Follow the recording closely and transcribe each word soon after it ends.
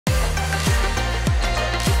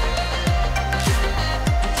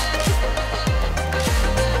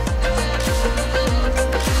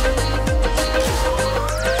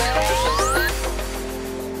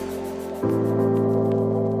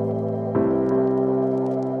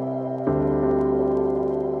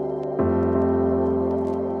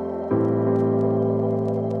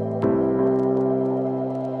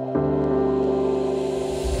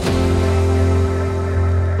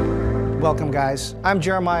Welcome guys, I'm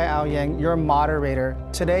Jeremiah Aoyang, your moderator.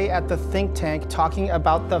 Today at the think tank talking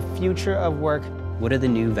about the future of work. What are the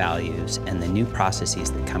new values and the new processes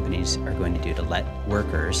that companies are going to do to let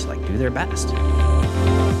workers do their best?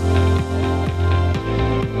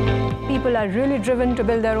 People are really driven to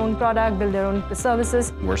build their own product, build their own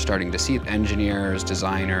services. We're starting to see engineers,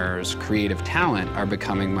 designers, creative talent are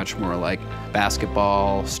becoming much more like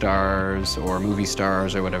basketball stars or movie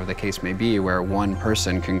stars or whatever the case may be, where one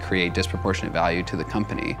person can create disproportionate value to the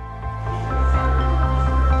company.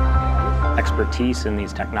 Expertise in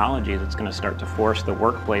these technologies, it's going to start to force the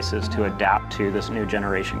workplaces to adapt to this new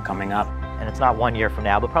generation coming up. And it's not 1 year from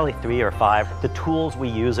now, but probably 3 or 5. The tools we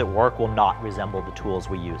use at work will not resemble the tools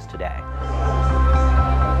we use today.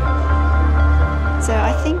 So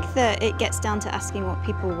I think that it gets down to asking what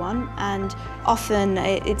people want, and often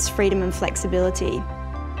it's freedom and flexibility.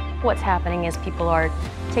 What's happening is people are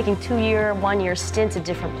taking 2-year, 1-year stints at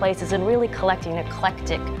different places and really collecting an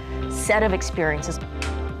eclectic set of experiences.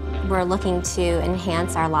 We're looking to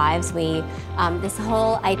enhance our lives. This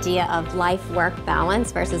whole idea of life-work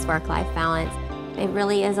balance versus work-life balance, it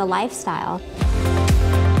really is a lifestyle.